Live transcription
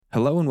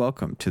Hello and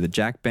welcome to the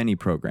Jack Benny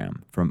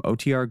program from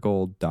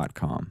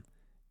OTRGold.com.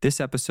 This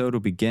episode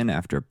will begin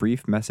after a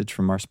brief message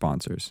from our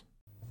sponsors.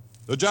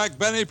 The Jack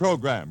Benny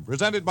program,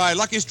 presented by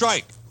Lucky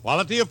Strike.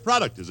 Quality of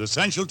product is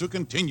essential to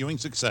continuing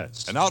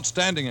success. An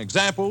outstanding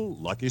example,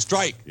 Lucky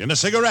Strike. In a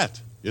cigarette,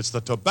 it's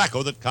the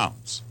tobacco that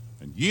counts.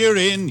 And year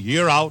in,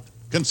 year out,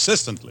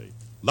 consistently,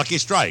 Lucky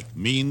Strike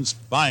means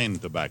fine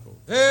tobacco.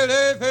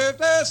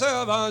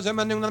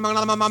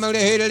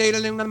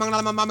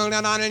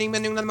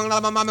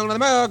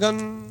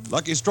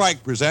 Lucky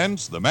Strike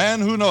presents The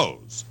Man Who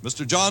Knows.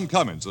 Mr. John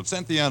Cummins of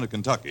Cynthiana,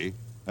 Kentucky,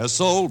 has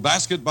sold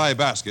basket by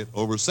basket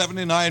over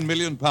 79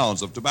 million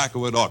pounds of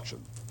tobacco at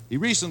auction. He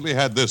recently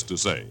had this to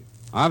say.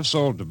 I've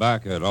sold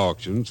tobacco at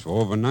auctions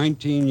for over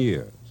 19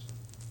 years.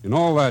 In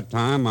all that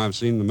time, I've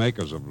seen the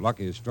makers of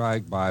Lucky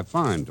Strike buy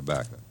fine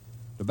tobacco.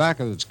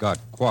 Tobacco that's got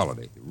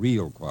quality,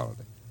 real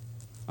quality.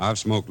 I've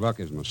smoked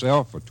Lucky's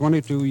myself for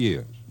 22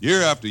 years.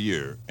 Year after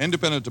year,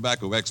 independent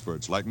tobacco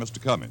experts like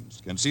Mr.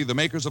 Cummins can see the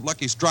makers of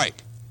Lucky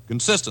Strike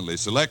consistently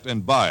select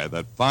and buy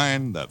that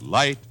fine, that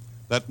light,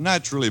 that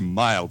naturally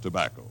mild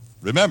tobacco.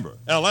 Remember,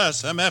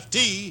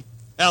 LSMFT,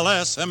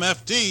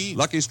 LSMFT.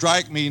 Lucky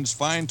Strike means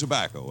fine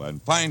tobacco,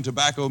 and fine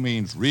tobacco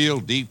means real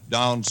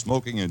deep-down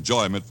smoking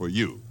enjoyment for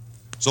you.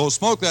 So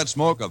smoke that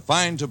smoke of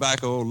fine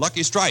tobacco,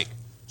 Lucky Strike.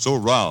 So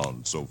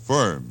round, so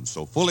firm,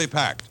 so fully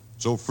packed,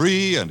 so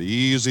free and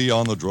easy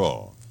on the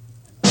draw.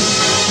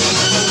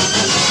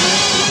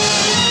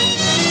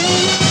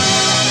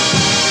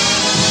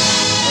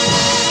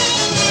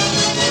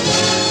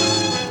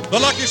 The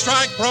Lucky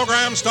Strike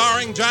program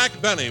starring Jack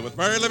Benny with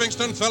Mary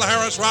Livingston, Phil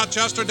Harris,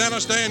 Rochester,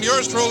 Dennis Day, and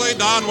yours truly,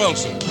 Don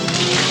Wilson.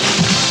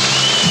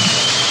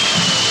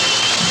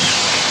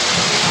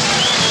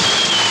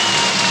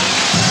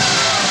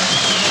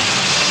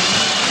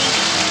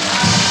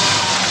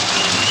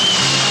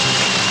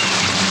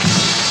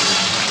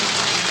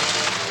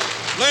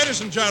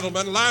 Ladies and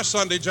gentlemen, last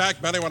Sunday,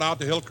 Jack Benny went out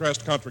to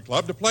Hillcrest Country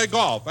Club to play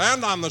golf,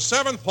 and on the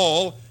seventh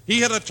hole, he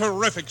hit a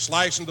terrific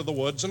slice into the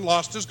woods and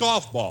lost his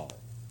golf ball.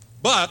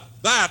 But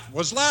that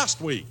was last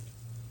week.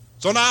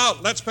 So now,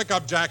 let's pick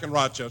up Jack in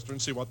Rochester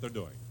and see what they're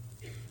doing.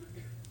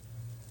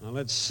 Now,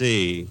 let's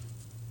see.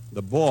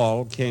 The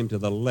ball came to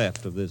the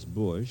left of this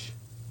bush,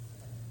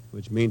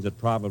 which means it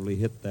probably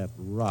hit that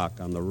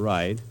rock on the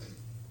right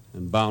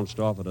and bounced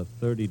off at a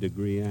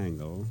 30-degree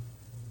angle,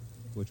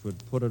 which would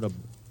put it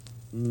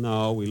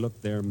No, we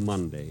looked there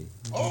Monday.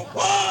 Oh,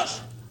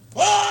 boss!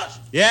 Boss!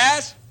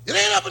 Yes? It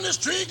ain't up in this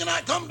tree. Can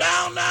I come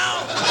down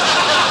now?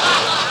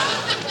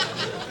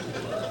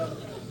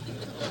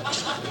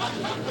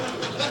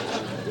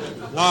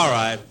 All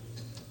right.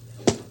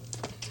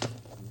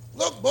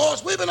 Look,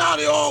 boss, we've been out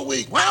here all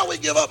week. Why don't we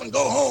give up and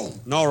go home?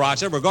 No,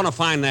 Roger, we're going to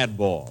find that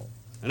ball.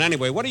 And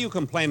anyway, what are you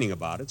complaining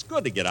about? It's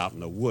good to get out in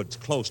the woods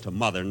close to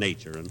Mother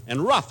Nature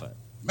and rough it.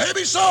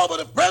 Maybe so,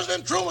 but if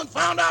President Truman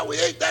found out we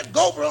ate that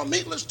gopher on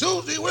Meatless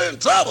Tuesday, we're in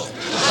trouble.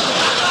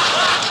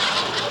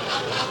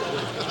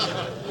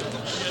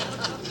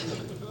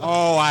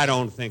 Oh, I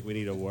don't think we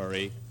need to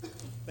worry.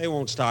 They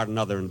won't start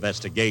another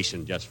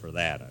investigation just for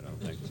that, I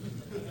don't think.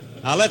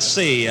 Now, let's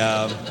see.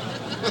 The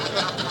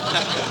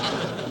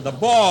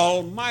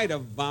ball might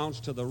have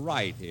bounced to the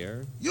right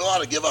here. You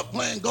ought to give up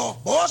playing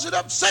golf, boss. It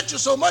upsets you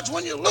so much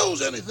when you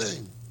lose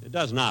anything. It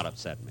does not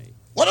upset me.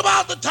 What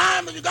about the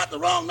time that you got the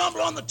wrong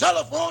number on the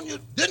telephone, you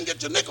didn't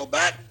get your nickel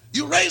back,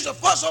 you raised a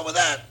fuss over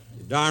that?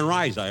 You're darn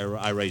right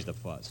I raised a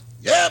fuss.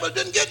 Yeah, but it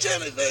didn't get you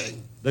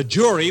anything. The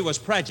jury was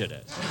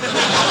prejudiced.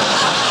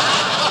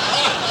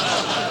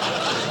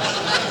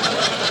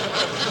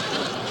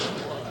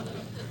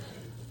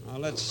 Now,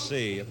 let's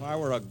see. If I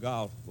were a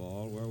golf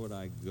ball, where would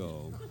I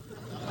go?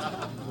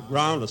 The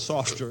ground is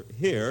softer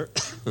here.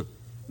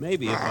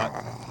 Maybe if I...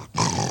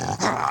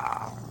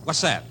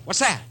 What's that? What's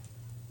that?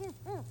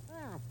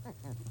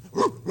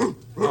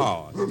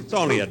 Oh, it's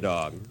only a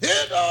dog.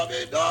 Here,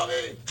 doggy,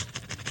 doggy.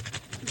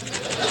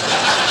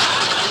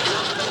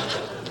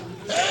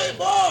 Hey,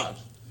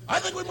 boss, I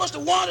think we must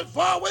have wandered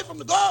far away from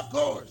the golf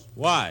course.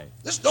 Why?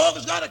 This dog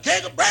has got a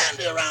keg of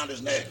brandy around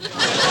his neck.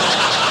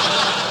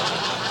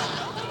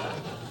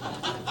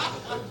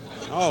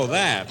 Oh,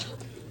 that.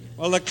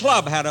 Well, the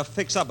club had to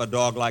fix up a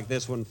dog like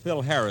this when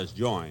Phil Harris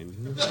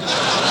joined.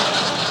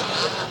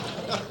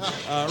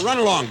 Run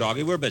along,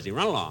 doggy. We're busy.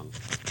 Run along.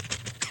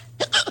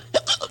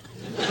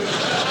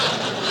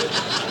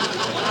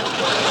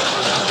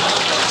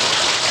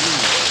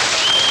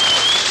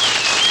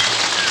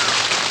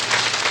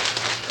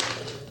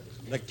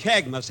 The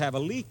keg must have a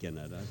leak in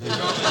it, I think.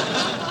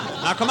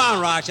 Now, come on,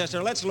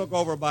 Rochester. Let's look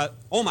over about...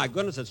 Oh, my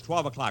goodness, it's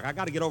 12 o'clock. I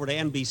got to get over to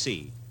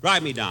NBC.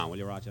 Drive me down, will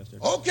you, Rochester?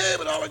 Okay,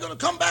 but are we going to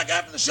come back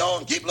after the show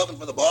and keep looking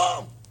for the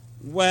ball?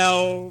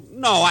 Well,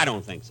 no, I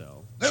don't think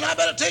so. Then I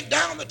better take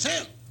down the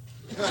tent.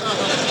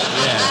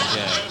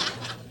 Yeah.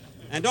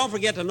 And don't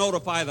forget to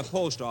notify the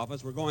post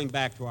office we're going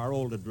back to our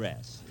old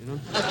address, you know?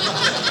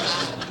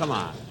 Come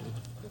on.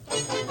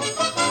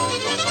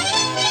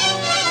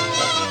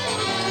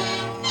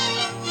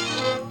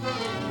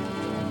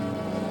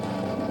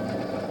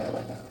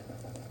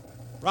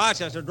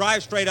 Rochester,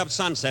 drive straight up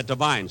Sunset to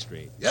Vine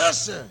Street.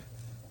 Yes, sir.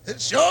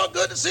 It's sure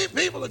good to see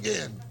people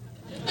again.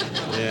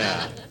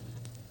 Yeah.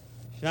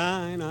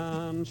 Shine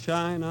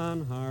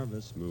on,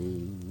 harvest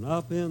moon,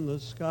 up in the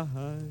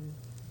sky.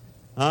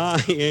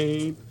 I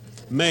ain't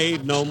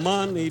made no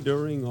money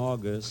during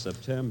August,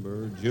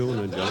 September, June,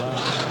 and July.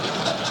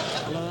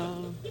 La.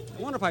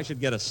 I wonder if I should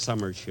get a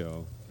summer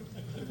show.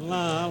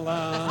 La,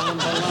 la, la,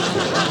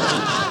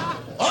 la.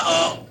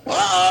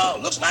 Uh-oh.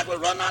 Looks like we're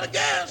running out of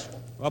gas.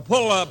 Well,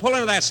 pull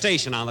into that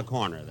station on the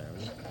corner there.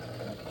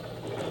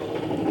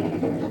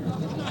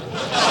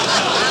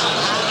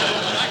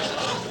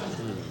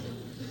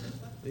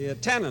 The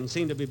attendants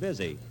seem to be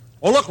busy.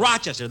 Oh, look,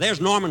 Rochester,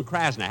 there's Norman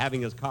Krasner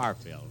having his car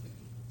filled.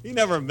 He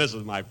never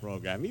misses my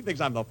program. He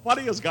thinks I'm the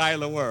funniest guy in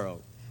the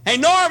world. Hey,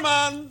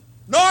 Norman!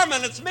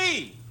 Norman, it's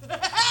me!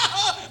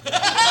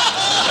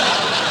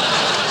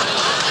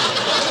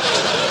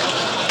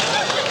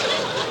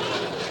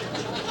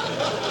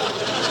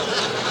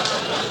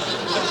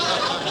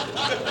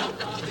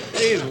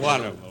 He's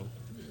wonderful.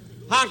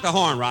 Honk the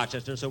horn,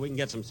 Rochester, so we can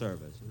get some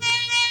service.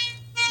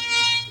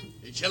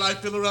 Shall I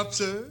fill her up,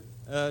 sir?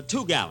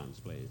 2 gallons,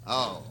 please.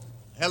 Oh,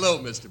 hello,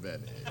 Mr.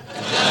 Benny.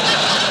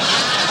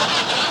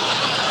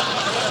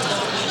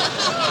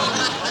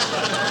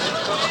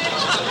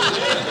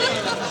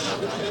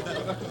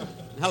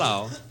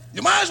 Hello.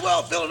 You might as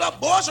well fill it up,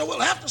 boss, or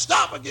we'll have to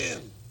stop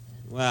again.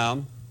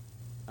 Well,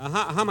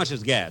 how much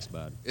is gas,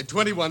 Bud?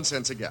 21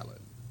 cents a gallon.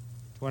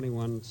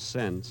 21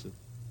 cents.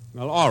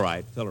 Well, all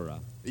right, fill her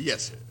up.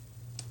 Yes, sir.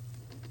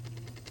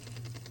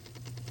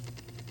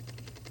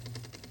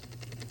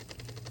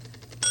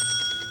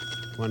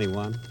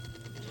 $21.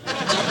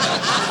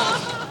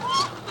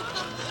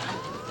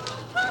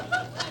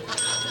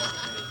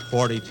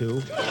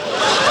 $42.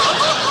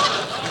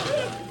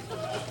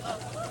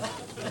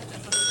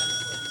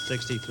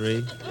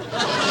 $63.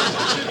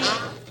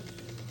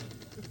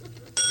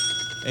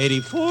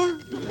 $84.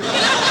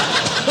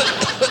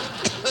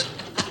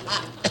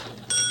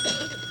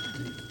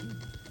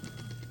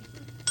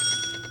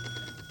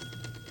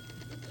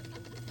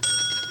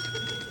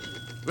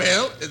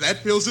 Well, that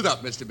fills it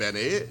up, Mr.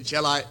 Benny.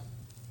 Shall I...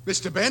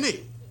 Mr.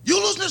 Benny?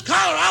 You loosen this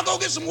collar, I'll go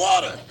get some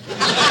water.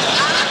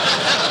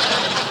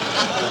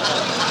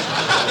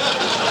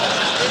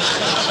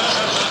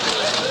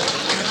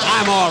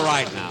 I'm all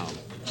right now.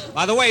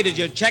 By the way, did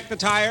you check the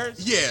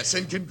tires? Yes,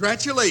 and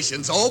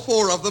congratulations. All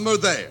 4 of them are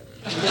there.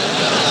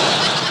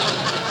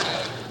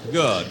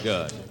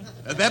 Good.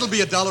 That'll be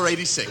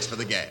 $1.86 for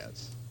the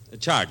gas.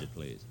 Charge it,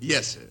 please.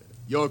 Yes, sir.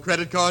 Your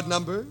credit card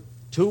number?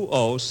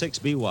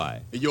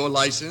 206BY. Your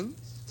license?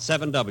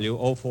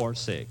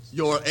 7W046.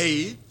 Your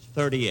age?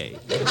 38.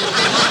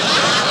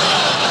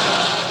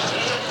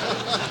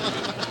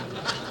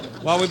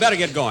 Well, we better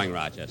get going,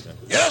 Rochester.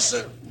 Yes,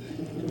 sir.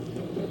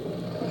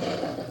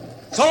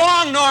 So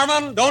long,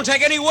 Norman. Don't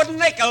take any wooden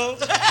nickels.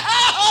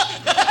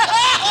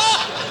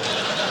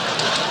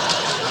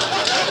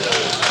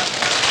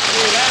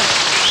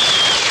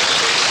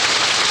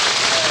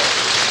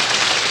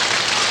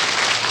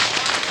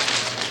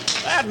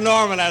 That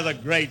Norman has a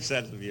great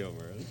sense of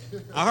humor.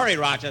 Now, hurry,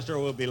 Rochester, or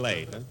we'll be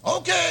late. Huh?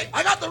 Okay,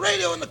 I got the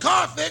radio in the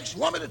car fixed.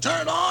 You want me to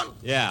turn it on?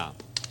 Yeah.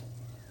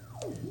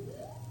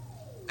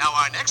 Now,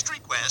 our next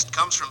request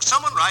comes from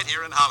someone right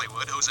here in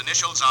Hollywood whose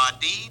initials are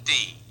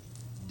D.D.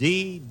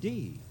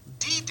 D.D.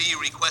 D.D.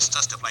 requests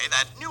us to play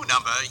that new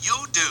number,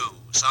 You Do,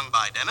 sung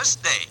by Dennis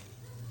Day.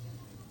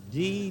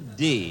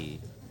 D.D.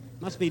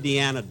 Must be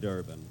Deanna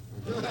Durbin.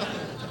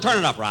 Turn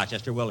it up,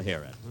 Rochester. We'll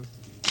hear it. Huh?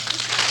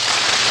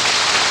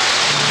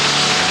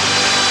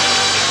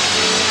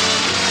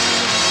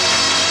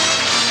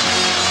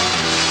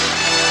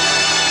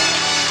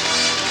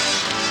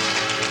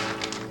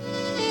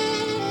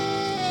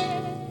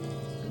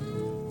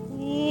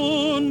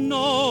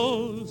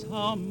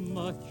 How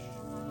much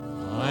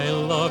I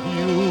love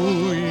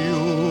you,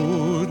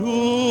 you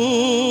do.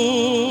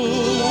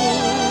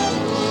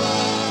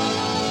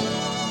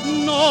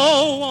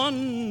 No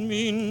one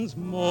means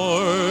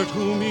more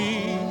to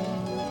me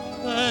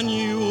than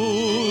you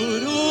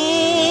do.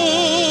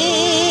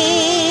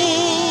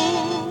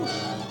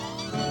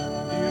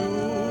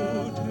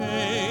 You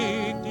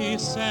take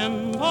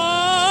December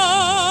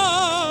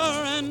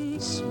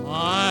and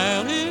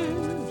smile it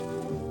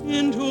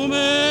into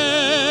May.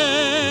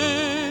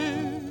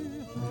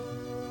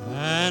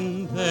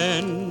 And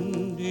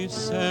then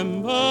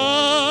December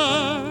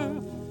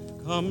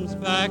comes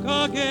back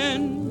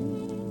again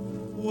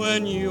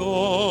when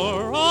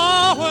you're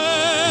away.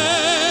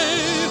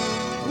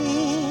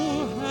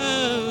 Who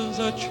has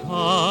a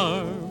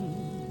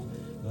charm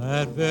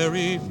that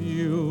very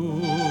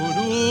few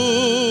do?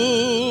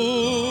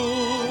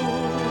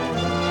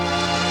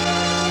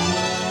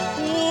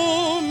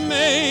 Who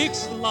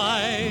makes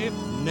life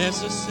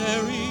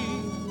necessary?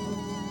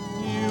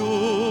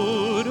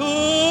 You do.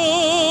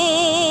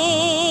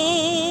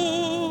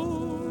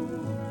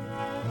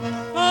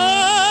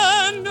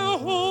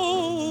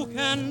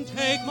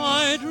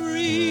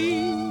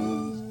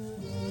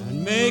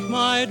 Make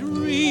my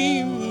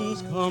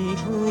dreams come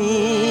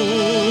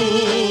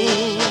true.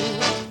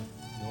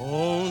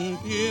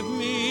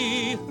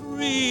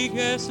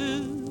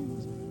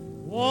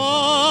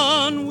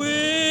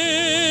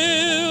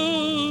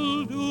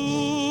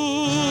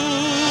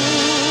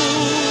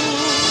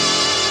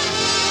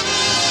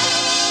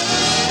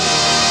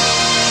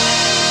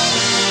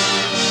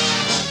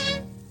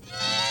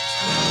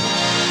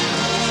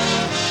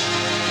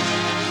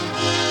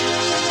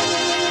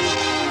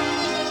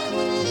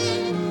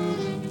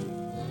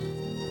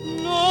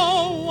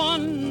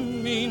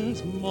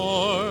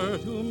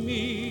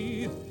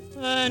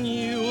 than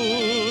you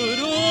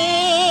do.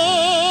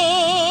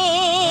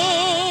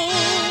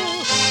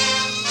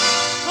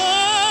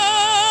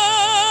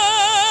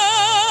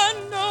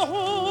 And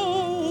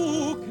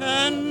who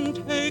can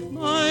take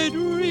my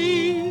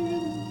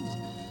dreams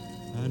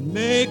and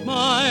make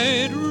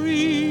my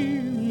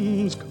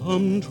dreams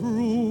come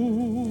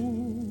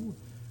true?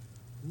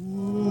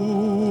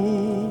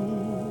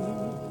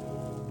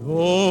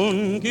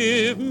 Don't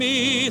give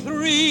me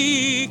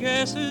three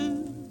guesses.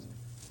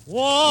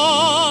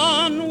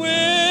 One will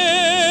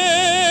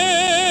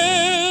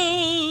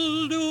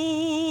do.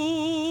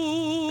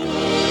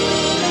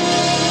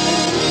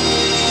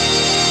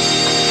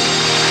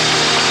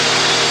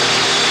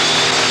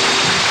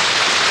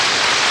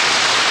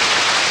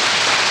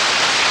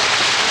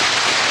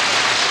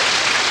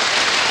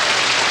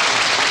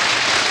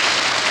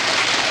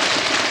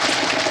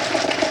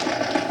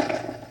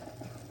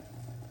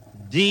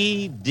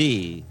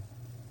 D.D.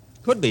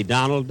 Could be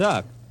Donald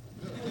Duck.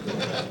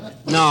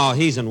 No,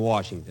 he's in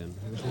Washington.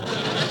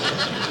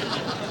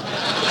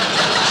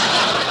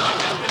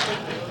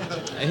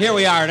 Here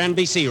we are at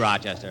NBC,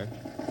 Rochester.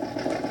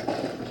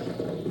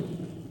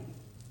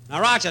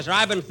 Now, Rochester,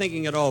 I've been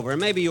thinking it over, and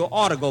maybe you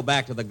ought to go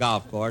back to the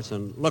golf course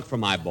and look for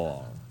my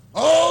ball.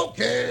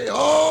 Okay.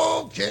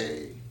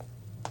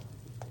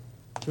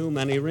 Too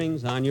many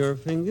rings on your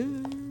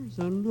fingers,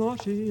 a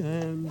naughty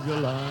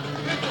Angela.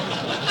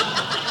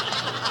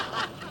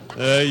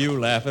 You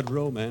laugh at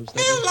romance.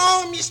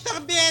 Hello, Mr.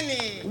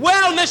 Benny.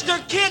 Well, Mr.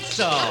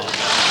 Kitzel.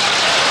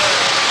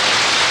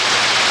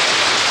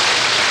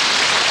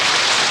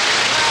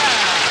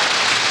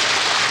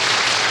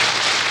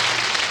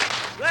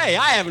 Say,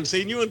 I haven't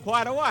seen you in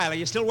quite a while. Are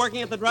you still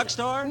working at the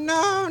drugstore?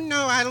 No,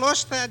 I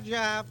lost that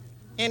job.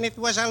 And it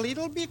was a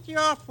little bit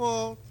your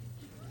fault.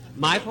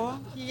 My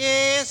fault?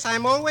 Yes,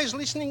 I'm always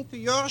listening to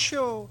your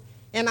show.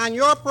 And on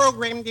your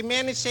program, the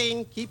man is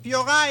saying, keep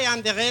your eye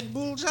on the red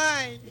bull's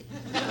eye.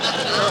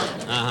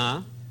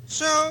 Uh-huh.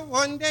 So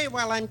one day,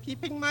 while I'm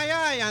keeping my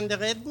eye on the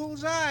red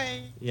bull's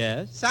eye,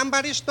 Yes?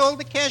 somebody stole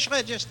the cash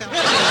register.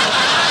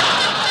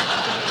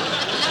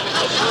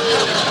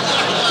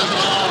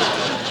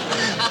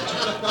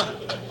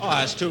 Oh,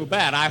 that's too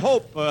bad. I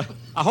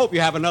hope you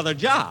have another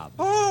job.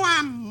 Oh,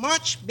 a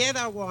much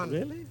better one.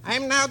 Really?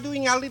 I'm now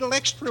doing a little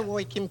extra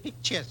work in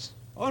pictures.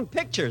 Oh, in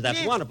pictures. That's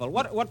Yes. wonderful.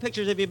 What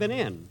pictures have you been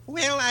in?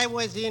 Well, I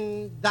was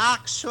in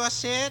Dark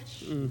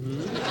Sausage,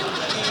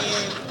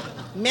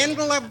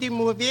 Mendel of the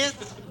Movies,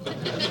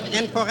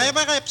 and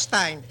Forever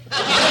Epstein.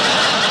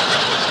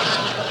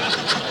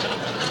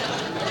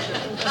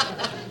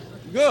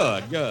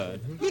 Good.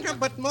 You know,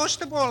 but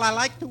most of all, I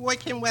like to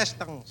work in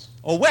Westerns.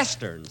 Oh,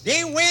 Westerns.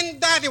 They went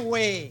that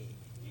way.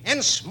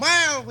 And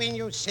smile when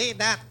you say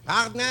that,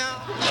 partner.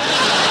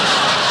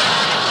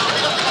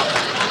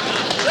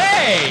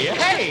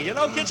 Hey, you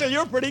know, Kitzel,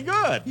 you're pretty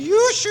good.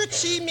 You should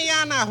see me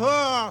on a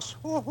horse.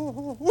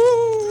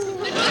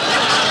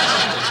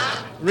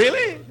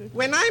 Really?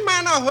 When I'm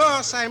on a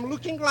horse, I'm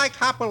looking like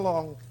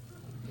Hopalong.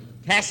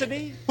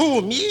 Cassidy?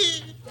 Who,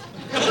 me?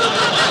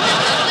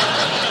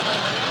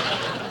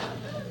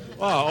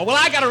 Oh, well,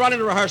 I got to run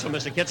into rehearsal,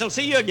 Mr. Kitzel.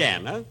 See you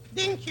again, huh?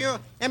 Thank you.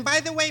 And by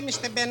the way,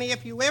 Mr. Benny,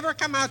 if you ever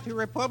come out to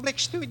Republic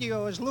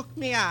Studios, look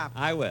me up.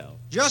 I will.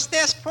 Just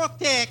ask for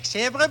Tex.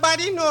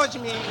 Everybody knows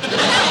me.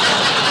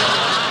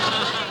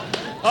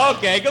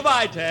 Okay,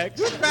 goodbye, Tex.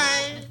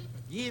 Goodbye.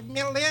 Give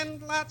me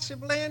land, lots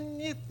of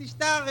land, if the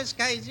starry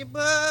skies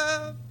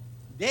above.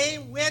 They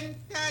went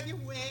that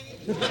way.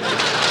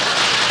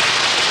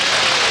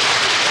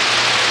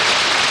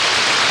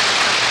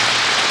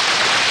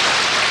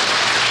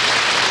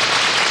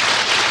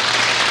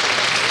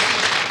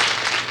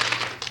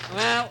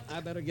 Well, I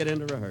better get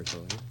into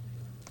rehearsal.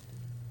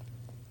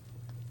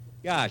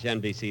 Gosh,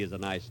 NBC is a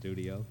nice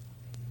studio.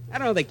 I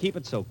don't know, they keep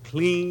it so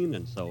clean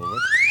and so...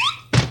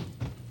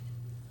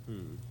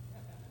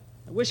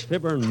 I wish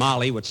Fibber and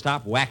Molly would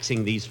stop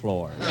waxing these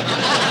floors.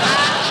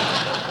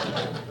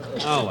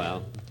 Oh,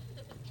 well.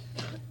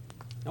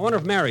 I wonder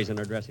if Mary's in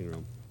her dressing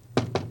room.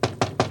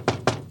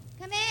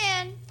 Come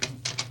in.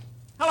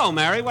 Hello,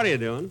 Mary. What are you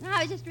doing?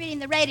 I was just reading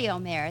the radio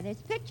mirror. There's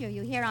a picture of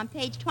you here on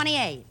page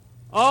 28.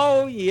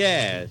 Oh,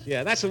 yes.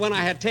 Yeah, that's the one I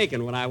had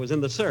taken when I was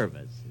in the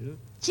service.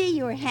 Gee,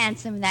 you were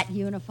handsome in that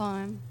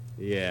uniform.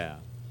 Yeah.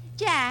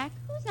 Jack,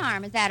 whose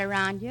arm is that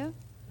around you?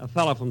 A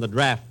fellow from the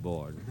draft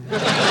board.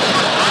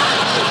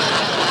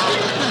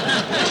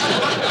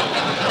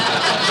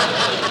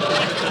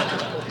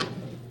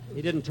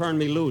 He didn't turn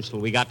me loose till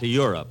we got to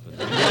Europe.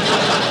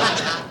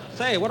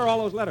 Say, what are all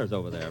those letters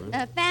over there?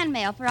 Fan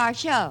mail for our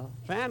show.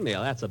 Fan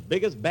mail? That's the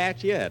biggest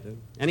batch yet.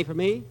 Any for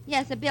me?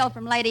 Yes, a bill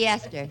from Lady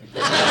Esther.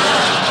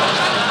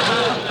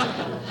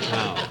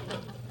 No.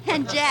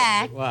 And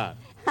Jack. What?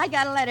 I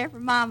got a letter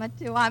from Mama,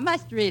 too. I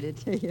must read it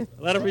to you.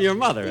 A letter from your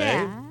mother,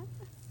 yeah.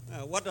 eh?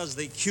 What does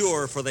the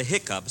cure for the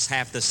hiccups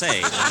have to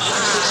say?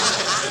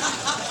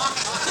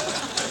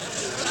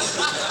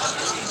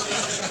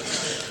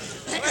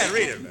 Go ahead,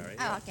 read it, Mary.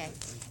 Oh, okay.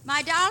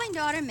 My darling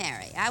daughter,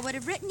 Mary, I would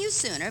have written you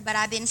sooner, but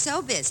I've been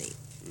so busy.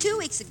 2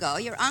 weeks ago,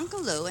 your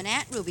Uncle Lou and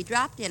Aunt Ruby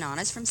dropped in on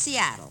us from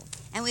Seattle,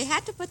 and we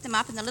had to put them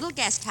up in the little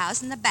guest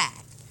house in the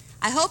back.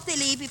 I hope they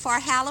leave before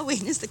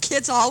Halloween, as the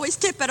kids always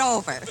tip it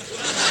over.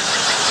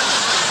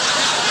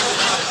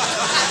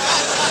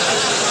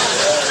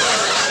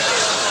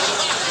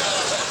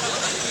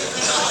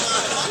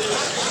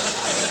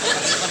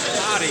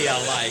 How do you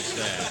like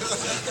that?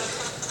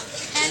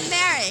 And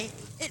Mary,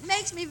 it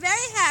makes me very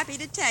happy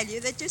to tell you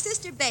that your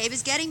sister Babe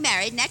is getting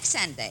married next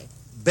Sunday.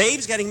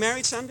 Babe's getting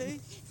married Sunday?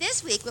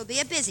 This week will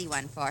be a busy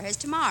one for her, as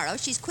tomorrow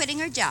she's quitting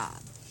her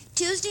job.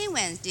 Tuesday and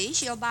Wednesday,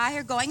 she'll buy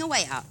her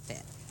going-away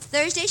outfit.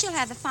 Thursday, she'll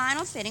have the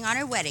final fitting on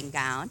her wedding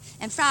gown.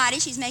 And Friday,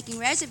 she's making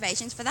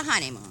reservations for the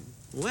honeymoon.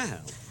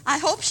 Well. I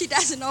hope she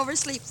doesn't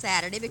oversleep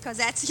Saturday, because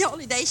that's the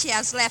only day she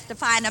has left to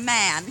find a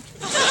man.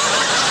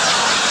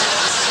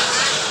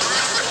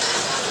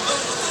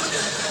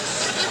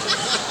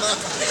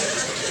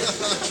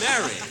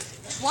 Mary.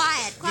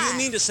 Quiet. Do you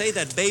mean to say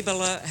that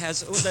Babela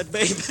has... Oh, that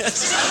Babe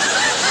has...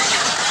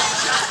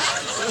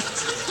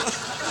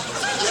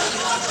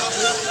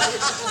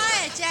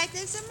 Quiet, Jack.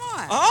 There's some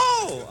more.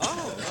 Oh.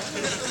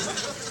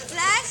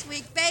 Last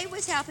week, Babe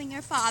was helping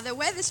her father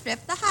weather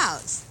strip the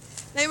house.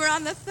 They were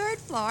on the 3rd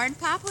floor, and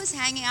Papa was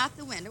hanging out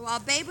the window while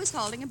Babe was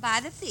holding him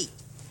by the feet.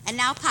 And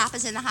now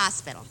Papa's in the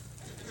hospital.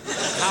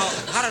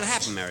 How did it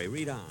happen, Mary?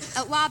 Read on.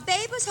 While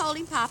Babe was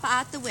holding Papa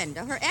out the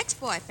window, her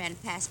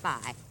ex-boyfriend passed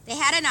by. They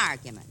had an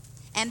argument.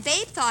 And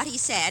Babe thought he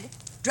said,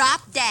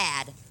 "Drop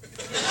Dad."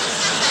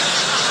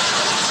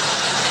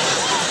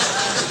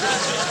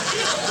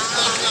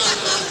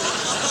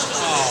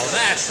 Oh,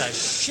 that's a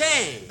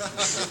shame.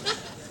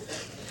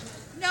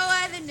 No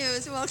other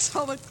news,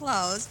 so we'll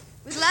close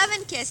with love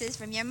and kisses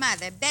from your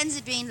mother,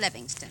 Benzedrine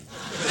Livingston.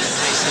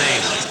 Nice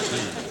name.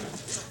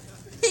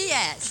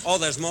 Yes. Oh,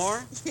 there's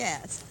more?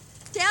 Yes.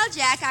 Tell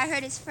Jack I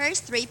heard his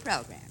first 3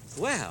 programs.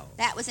 Well.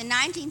 That was in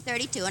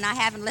 1932, and I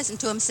haven't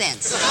listened to him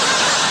since.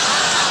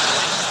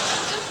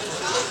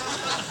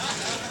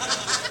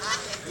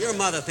 Your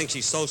mother thinks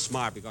she's so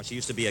smart because she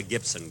used to be a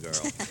Gibson girl.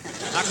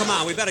 Now, come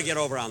on, we better get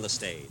over on the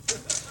stage.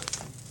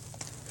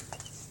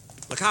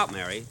 Look out,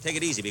 Mary. Take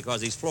it easy,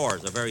 because these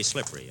floors are very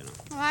slippery, you know.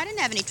 Oh, I didn't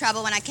have any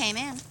trouble when I came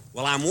in.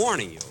 Well, I'm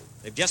warning you.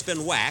 They've just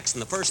been waxed,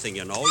 and the first thing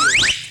you know, you're...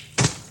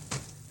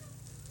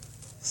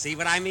 See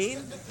what I mean?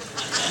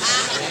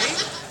 Okay?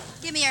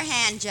 Give me your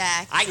hand,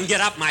 Jack. I can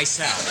get up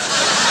myself.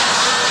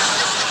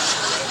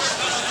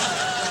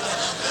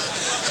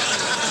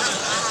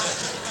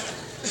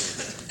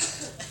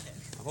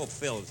 I hope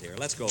Phil's here.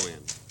 Let's go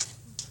in.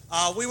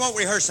 We won't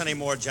rehearse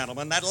anymore,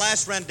 gentlemen. That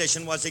last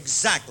rendition was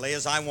exactly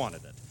as I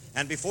wanted it.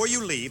 And before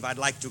you leave, I'd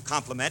like to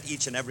compliment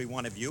each and every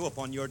one of you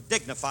upon your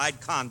dignified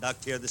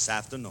conduct here this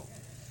afternoon.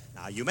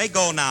 Now, you may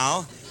go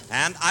now,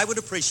 and I would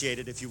appreciate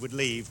it if you would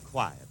leave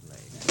quietly.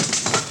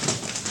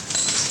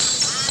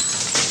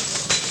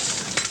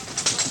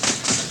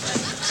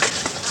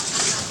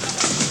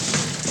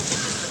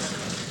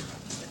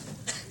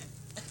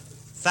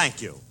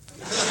 Thank you.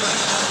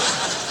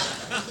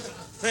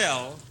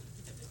 Phil.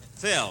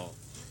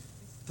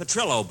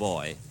 Petrillo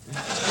boy.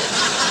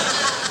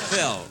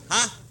 Phil.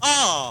 Huh?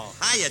 Oh,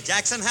 hiya,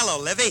 Jackson. Hello,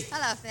 Livy.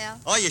 Hello, Phil.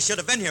 Oh, you should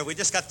have been here. We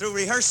just got through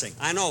rehearsing.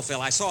 I know,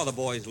 Phil. I saw the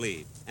boys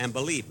leave. And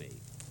believe me,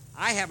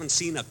 I haven't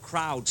seen a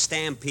crowd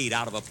stampede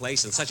out of a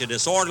place in such a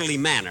disorderly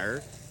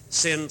manner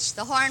since...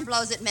 The horn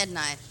blows at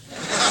midnight.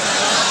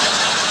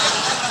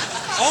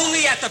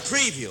 Only at the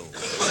preview.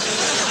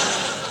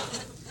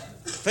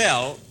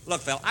 Phil,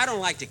 I don't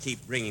like to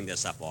keep bringing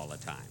this up all the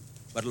time.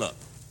 But look,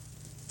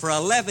 for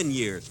 11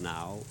 years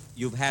now,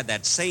 you've had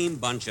that same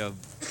bunch of,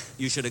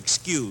 you should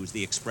excuse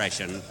the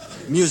expression,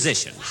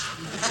 musicians.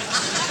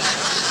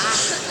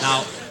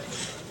 Now,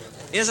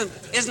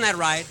 isn't that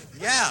right?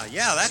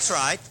 Yeah, that's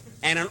right.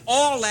 And in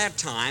all that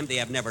time, they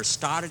have never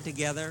started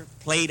together,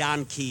 played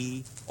on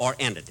key, or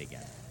ended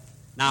together.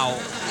 Now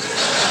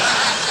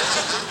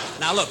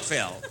look,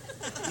 Phil,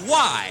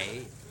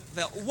 why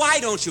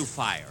don't you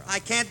fire them? I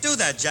can't do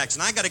that,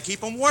 Jackson. I got to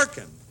keep them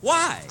working.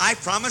 Why? I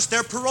promised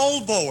their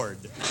parole board.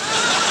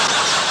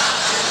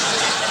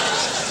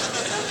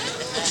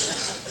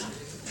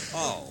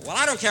 Oh, well,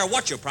 I don't care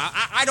what you promise.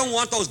 I don't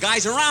want those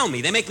guys around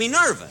me. They make me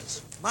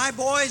nervous. My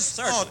boys?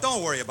 Certainly. Oh,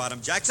 don't worry about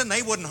them, Jackson.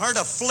 They wouldn't hurt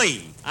a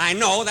flea. I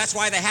know. That's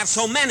why they have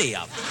so many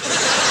of them.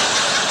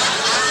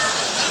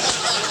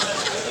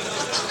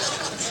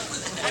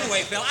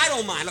 Anyway, Phil, I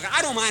don't mind. Look,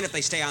 I don't mind if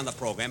they stay on the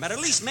program, but at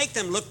least make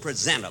them look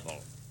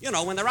presentable. You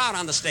know, when they're out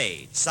on the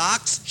stage.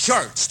 Socks?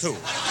 Shirts, too.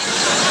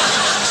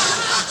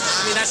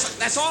 I mean,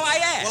 that's all I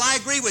ask. Well, I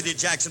agree with you,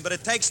 Jackson, but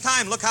it takes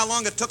time. Look how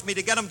long it took me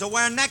to get them to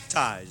wear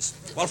neckties.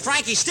 Well,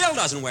 Frankie still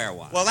doesn't wear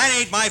one. Well, that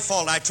ain't my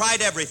fault. I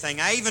tried everything.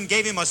 I even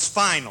gave him a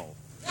spinal.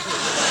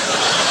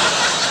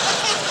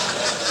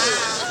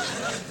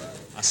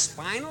 A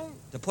spinal?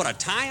 To put a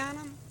tie on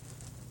him?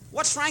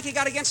 What's Frankie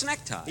got against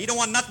neckties? He don't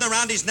want nothing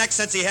around his neck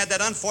since he had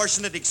that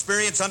unfortunate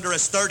experience under a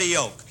sturdy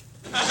oak.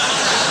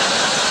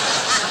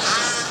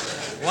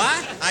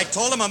 What? I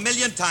told him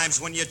 1,000,000 times,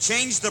 when you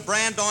change the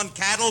brand on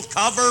cattle,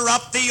 cover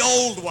up the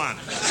old one.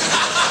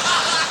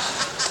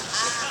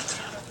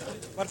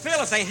 But,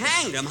 Phil, if they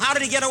hanged him, how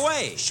did he get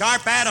away?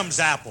 Sharp Adam's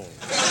apple.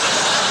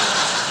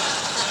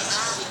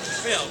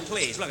 Phil,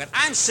 please, look,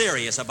 I'm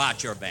serious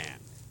about your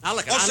band. Now,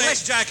 look, Say,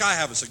 Jack, I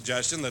have a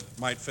suggestion that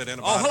might fit in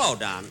about... Oh, hello,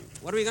 Don.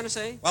 What are we going to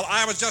say? Well,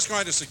 I was just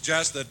going to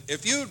suggest that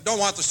if you don't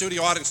want the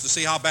studio audience to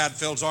see how bad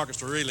Phil's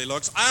orchestra really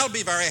looks, I'll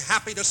be very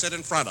happy to sit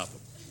in front of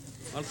them.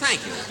 Well,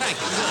 thank you.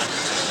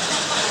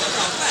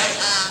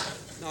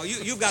 No,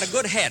 you've got a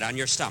good head on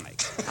your stomach.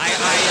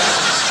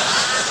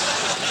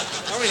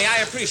 Really, I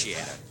appreciate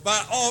it.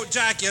 But,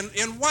 Jack, in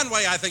one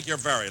way, I think you're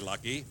very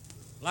lucky.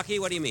 Lucky?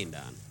 What do you mean,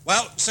 Don?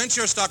 Well, since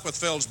you're stuck with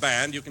Phil's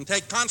band, you can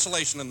take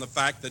consolation in the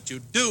fact that you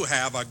do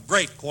have a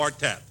great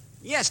quartet.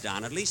 Yes,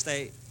 Don, at least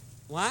they...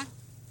 What?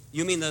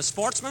 You mean the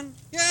sportsmen?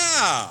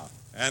 Yeah.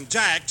 And,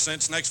 Jack,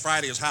 since next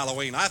Friday is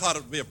Halloween, I thought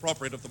it would be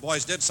appropriate if the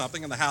boys did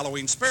something in the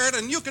Halloween spirit,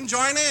 and you can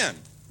join in.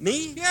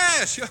 Me?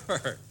 Yeah,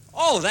 sure.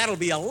 Oh, that'll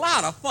be a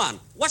lot of fun.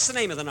 What's the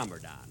name of the number,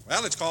 Don?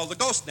 Well, it's called the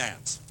Ghost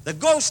Dance. The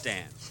Ghost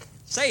Dance.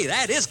 Say,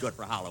 that is good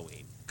for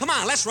Halloween. Come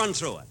on, let's run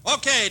through it.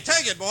 Okay,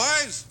 take it,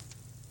 boys.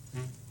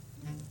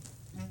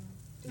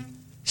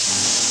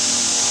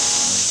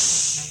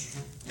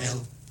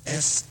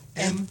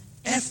 LSMFT.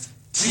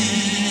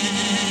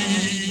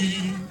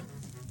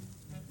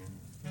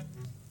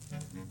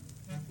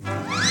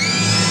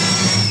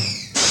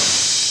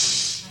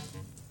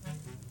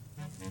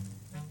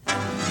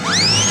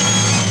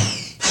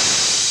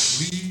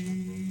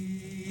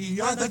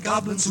 We are the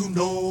goblins who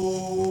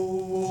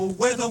know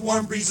where the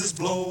warm breezes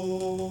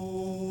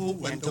blow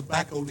when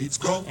tobacco leaves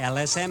grow.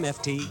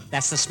 LSMFT,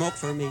 that's the smoke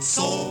for me.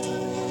 So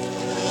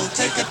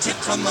take a tip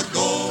from the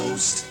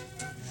ghost.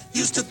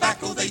 Use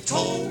tobacco they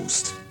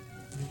toast.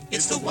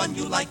 It's the one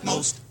you like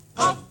most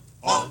of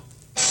all.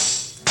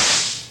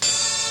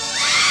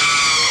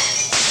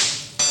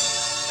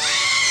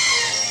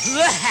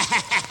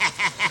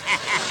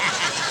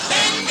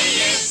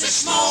 Bendy is the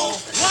smoke.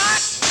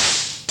 What?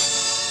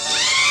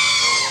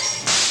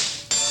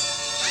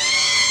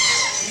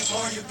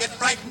 Before you get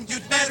frightened,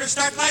 you'd better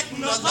start lighting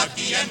the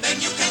lucky, and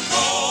then you can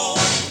go.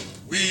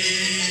 We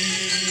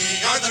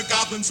are the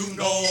goblins who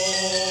know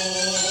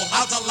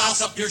how to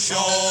louse up your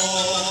show.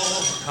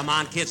 Come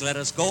on, kids, let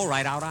us go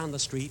right out on the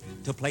street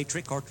to play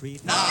trick or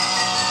treat.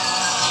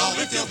 Now,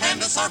 if you'll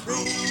hand us our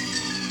broom,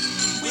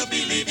 we'll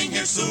be leaving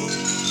here soon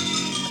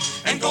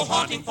and go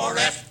haunting for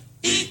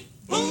F.E.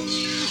 Boom.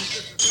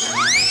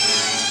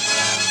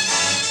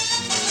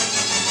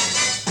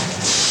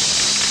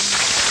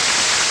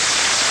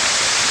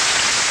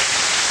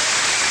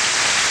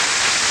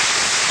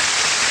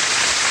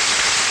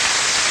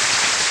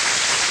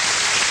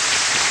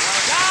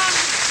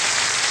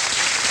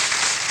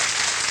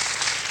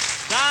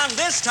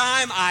 This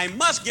time, I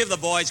must give the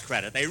boys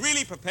credit. They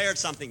really prepared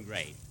something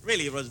great.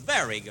 Really, it was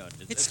very good.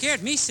 It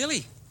scared me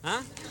silly.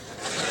 Huh?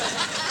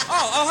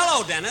 Oh,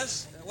 hello,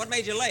 Dennis. What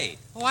made you late?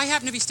 Oh, I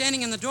happened to be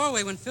standing in the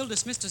doorway when Phil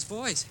dismissed his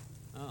boys.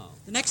 Oh.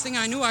 The next thing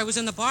I knew, I was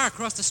in the bar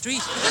across the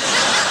street.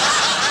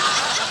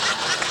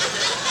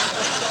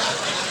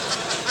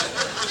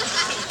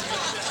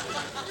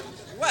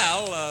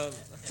 Well,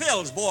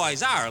 Phil's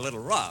boys are a little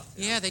rough.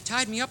 Yeah, they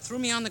tied me up, threw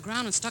me on the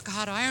ground, and stuck a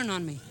hot iron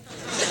on me.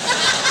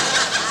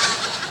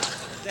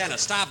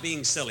 Dennis, stop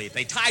being silly. If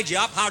they tied you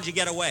up, how'd you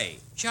get away?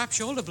 Sharp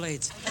shoulder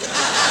blades.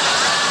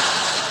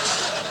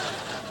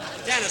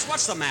 Dennis,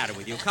 what's the matter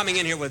with you coming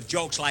in here with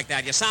jokes like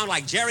that? You sound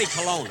like Jerry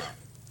Colonna.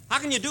 How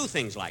can you do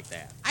things like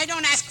that? I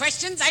don't ask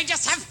questions. I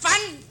just have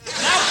fun.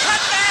 Now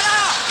cut that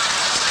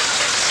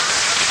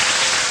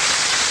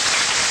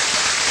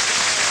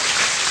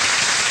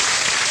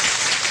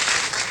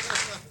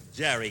out!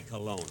 Jerry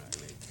Colonna.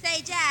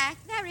 Say, Jack,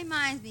 that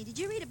reminds me. Did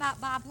you read about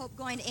Bob Hope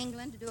going to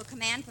England to do a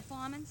command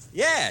performance?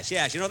 Yes.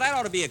 You know, that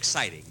ought to be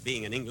exciting,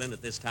 being in England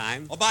at this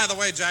time. Oh, by the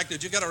way, Jack,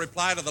 did you get a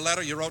reply to the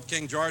letter you wrote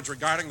King George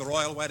regarding the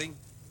royal wedding?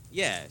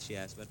 Yes,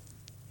 but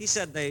he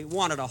said they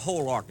wanted a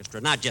whole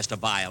orchestra, not just a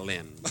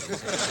violin.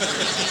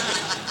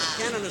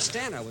 Can't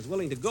understand. I was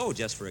willing to go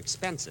just for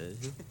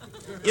expenses.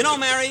 You know,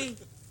 Mary,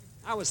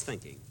 I was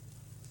thinking,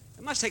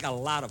 it must take a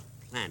lot of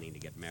planning to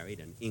get married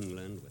in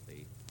England with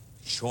the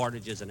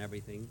shortages and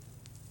everything.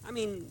 I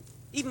mean,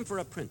 even for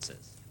a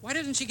princess. Why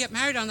didn't she get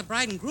married on the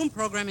bride and groom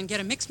program and get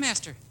a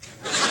mixmaster?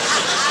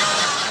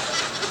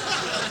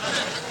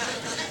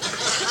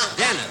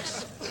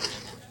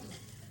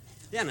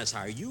 Dennis,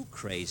 are you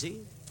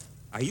crazy?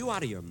 Are you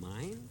out of your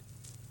mind?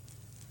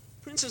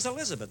 Princess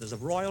Elizabeth is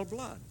of royal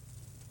blood.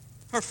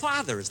 Her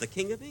father is the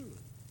King of England.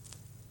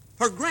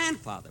 Her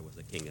grandfather was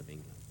the King of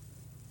England.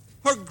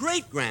 Her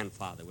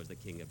great-grandfather was the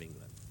King of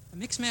England. A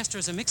mixmaster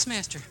is a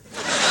mixmaster.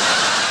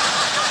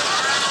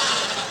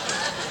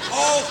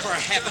 Oh, for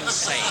heaven's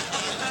sake.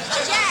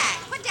 Jack,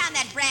 put down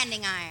that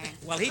branding iron.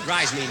 Well, he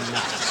drives me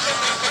nuts.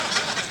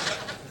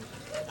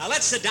 Now,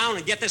 let's sit down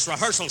and get this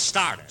rehearsal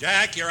started.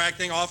 Jack, you're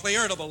acting awfully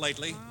irritable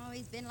lately. Oh,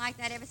 he's been like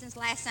that ever since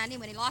last Sunday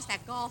when he lost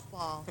that golf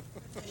ball.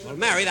 Well,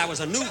 Mary, that was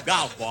a new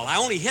golf ball. I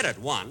only hit it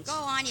once. Go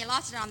on, you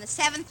lost it on the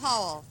 7th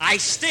hole. I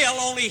still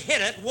only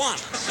hit it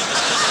once.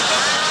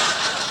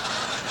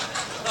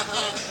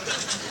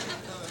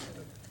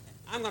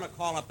 I'm I'm going to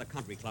call up the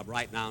country club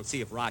right now and see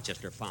if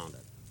Rochester found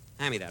it.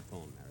 Hand me that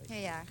phone,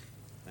 Mary. Here you are.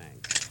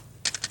 Thanks.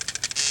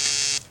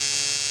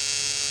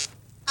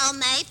 Oh,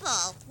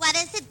 Mabel, what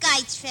is it,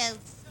 Gertrude?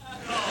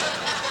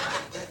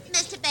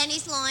 Mr.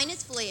 Benny's line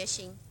is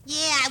flashing. Yeah,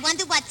 I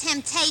wonder what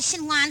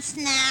temptation wants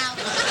now.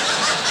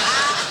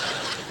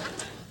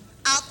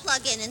 I'll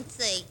plug in and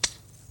see.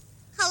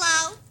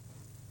 Hello?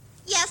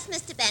 Yes,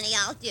 Mr. Benny,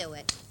 I'll do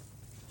it.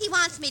 He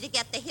wants me to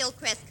get the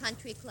Hillcrest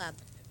Country Club.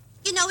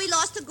 You know, he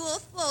lost a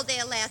golf ball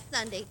there last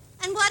Sunday.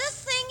 And what a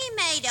thing he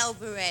made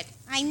over it.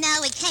 I know,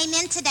 he came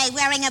in today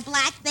wearing a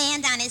black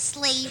band on his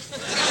sleeve.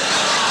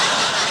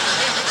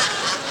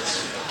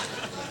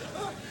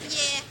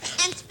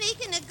 Yeah, and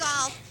speaking of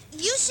golf,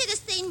 you should have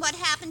seen what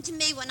happened to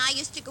me when I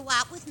used to go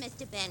out with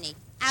Mr. Benny.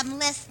 I'm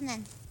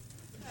listening.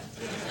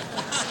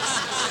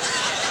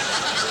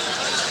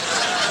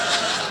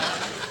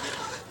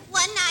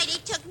 One night he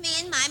took me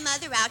and my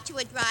mother out to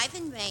a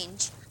driving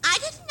range. I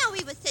didn't know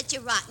he was such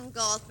a rotten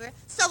golfer,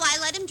 so I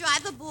let him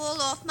drive a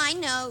ball off my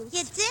nose.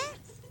 You did?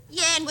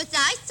 Yeah, and was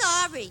I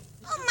sorry?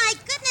 Oh, my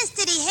goodness,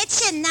 did he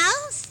hit your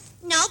nose?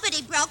 No, but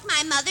he broke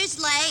my mother's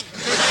leg.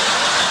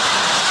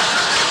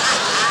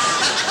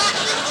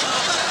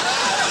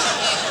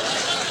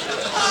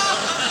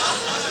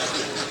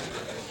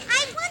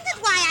 I wondered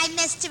why I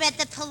missed her at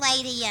the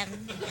Palladium.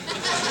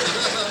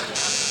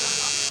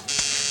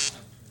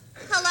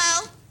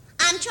 Hello?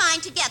 I'm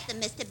trying to get them,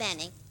 Mr.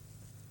 Benny.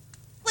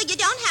 Well, you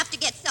don't have to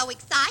get so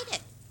excited.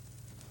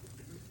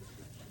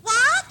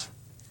 What?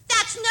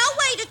 That's no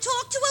way to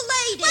talk to a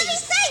lady. What did he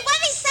say? What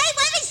did he say?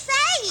 What did he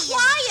say?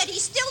 Quiet,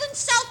 he's still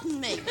insulting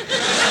me.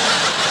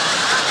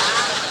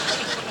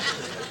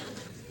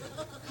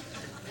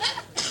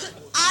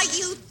 Are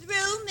you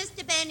through,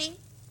 Mr. Benny?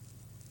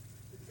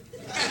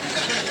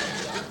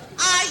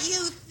 Are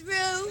you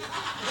through?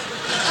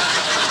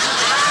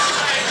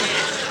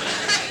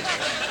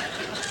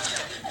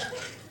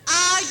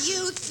 Are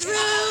you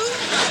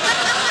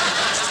through?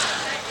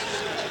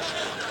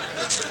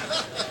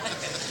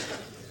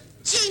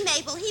 Gee,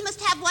 Mabel, he must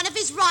have one of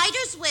his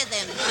riders with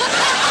him.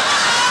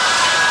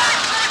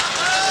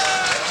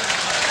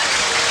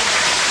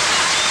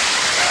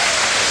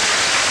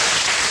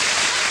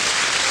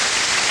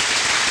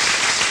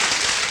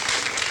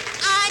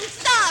 I'm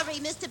sorry,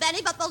 Mr.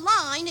 Benny, but the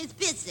line is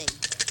busy.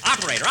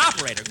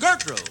 Operator,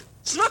 Gertrude,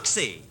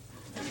 Snooksy.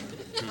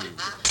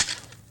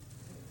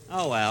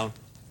 Oh, well,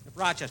 if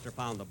Rochester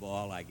found the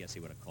ball, I guess he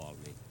would have called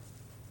me.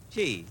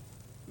 Gee,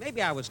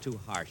 maybe I was too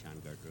harsh on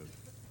Gertrude.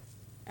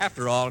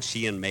 After all,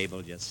 she and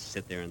Mabel just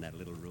sit there in that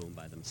little room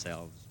by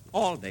themselves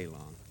all day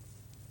long.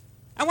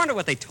 I wonder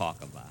what they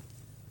talk about.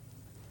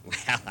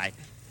 Well, I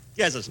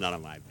guess it's none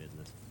of my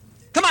business.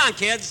 Come on,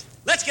 kids.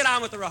 Let's get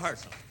on with the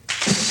rehearsal.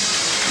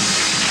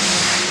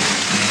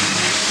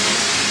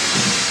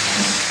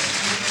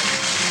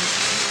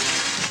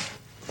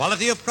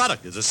 Quality of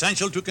product is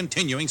essential to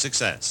continuing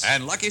success.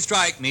 And Lucky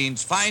Strike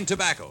means fine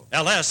tobacco.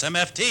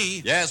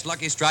 LSMFT. Yes,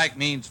 Lucky Strike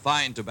means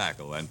fine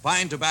tobacco, and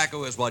fine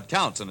tobacco is what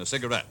counts in a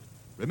cigarette.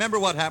 Remember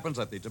what happens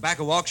at the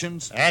tobacco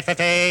auctions? At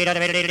 50,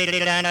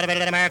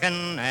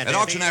 American. At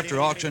auction after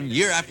auction,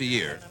 year after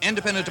year,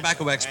 independent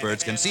tobacco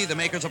experts can see the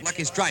makers of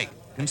Lucky Strike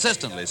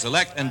consistently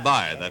select and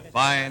buy that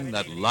fine,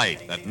 that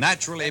light, that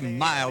naturally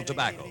mild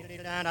tobacco.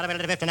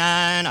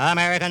 59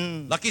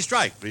 American. Lucky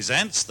Strike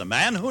presents The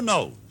Man Who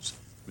Knows,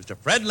 Mr.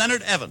 Fred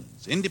Leonard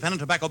Evans, independent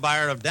tobacco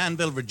buyer of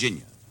Danville,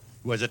 Virginia,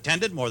 who has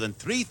attended more than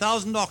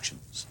 3,000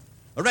 auctions.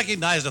 A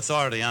recognized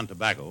authority on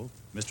tobacco,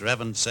 Mr.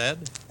 Evans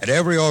said, At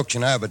every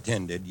auction I've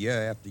attended,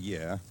 year after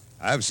year,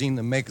 I've seen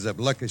the makers of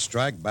Lucky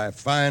Strike buy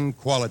fine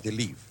quality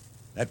leaf.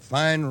 That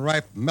fine,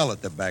 ripe mellow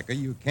tobacco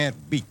you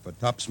can't beat for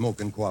top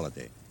smoking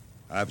quality.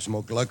 I've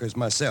smoked Lucky's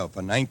myself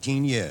for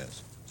 19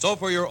 years. So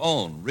for your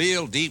own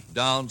real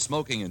deep-down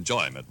smoking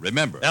enjoyment,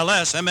 remember,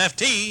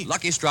 LSMFT.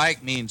 Lucky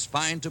Strike means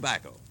fine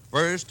tobacco.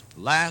 First,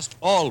 last,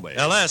 always.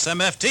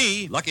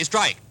 LSMFT. Lucky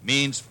Strike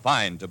means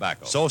fine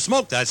tobacco. So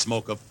smoke that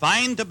smoke of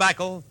fine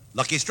tobacco,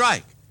 Lucky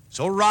Strike.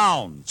 So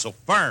round, so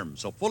firm,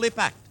 so fully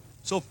packed,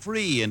 so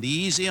free and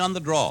easy on the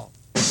draw.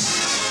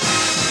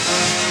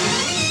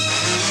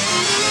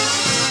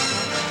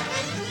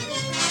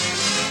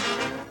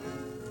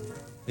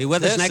 Be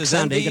with us This next is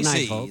Sunday. NBC, Good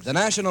night, folks. the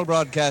National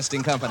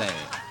Broadcasting Company.